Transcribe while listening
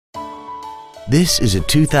This is a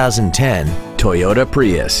 2010 Toyota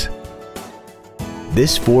Prius.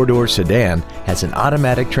 This four-door sedan has an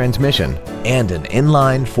automatic transmission and an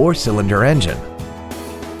inline four-cylinder engine.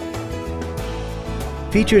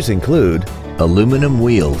 Features include aluminum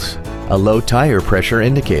wheels, a low tire pressure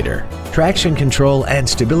indicator, traction control and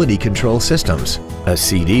stability control systems, a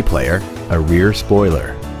CD player, a rear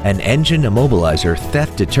spoiler, an engine immobilizer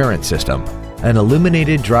theft deterrent system, an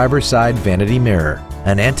illuminated driver's side vanity mirror,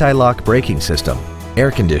 an anti-lock braking system, air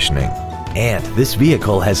conditioning, and this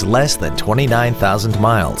vehicle has less than 29,000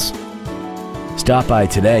 miles. Stop by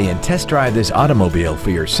today and test drive this automobile for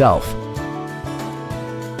yourself.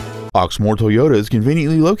 Oxmoor Toyota is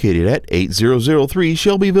conveniently located at 8003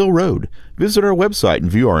 Shelbyville Road. Visit our website and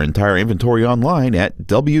view our entire inventory online at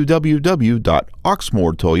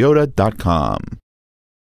www.oxmoortoyota.com.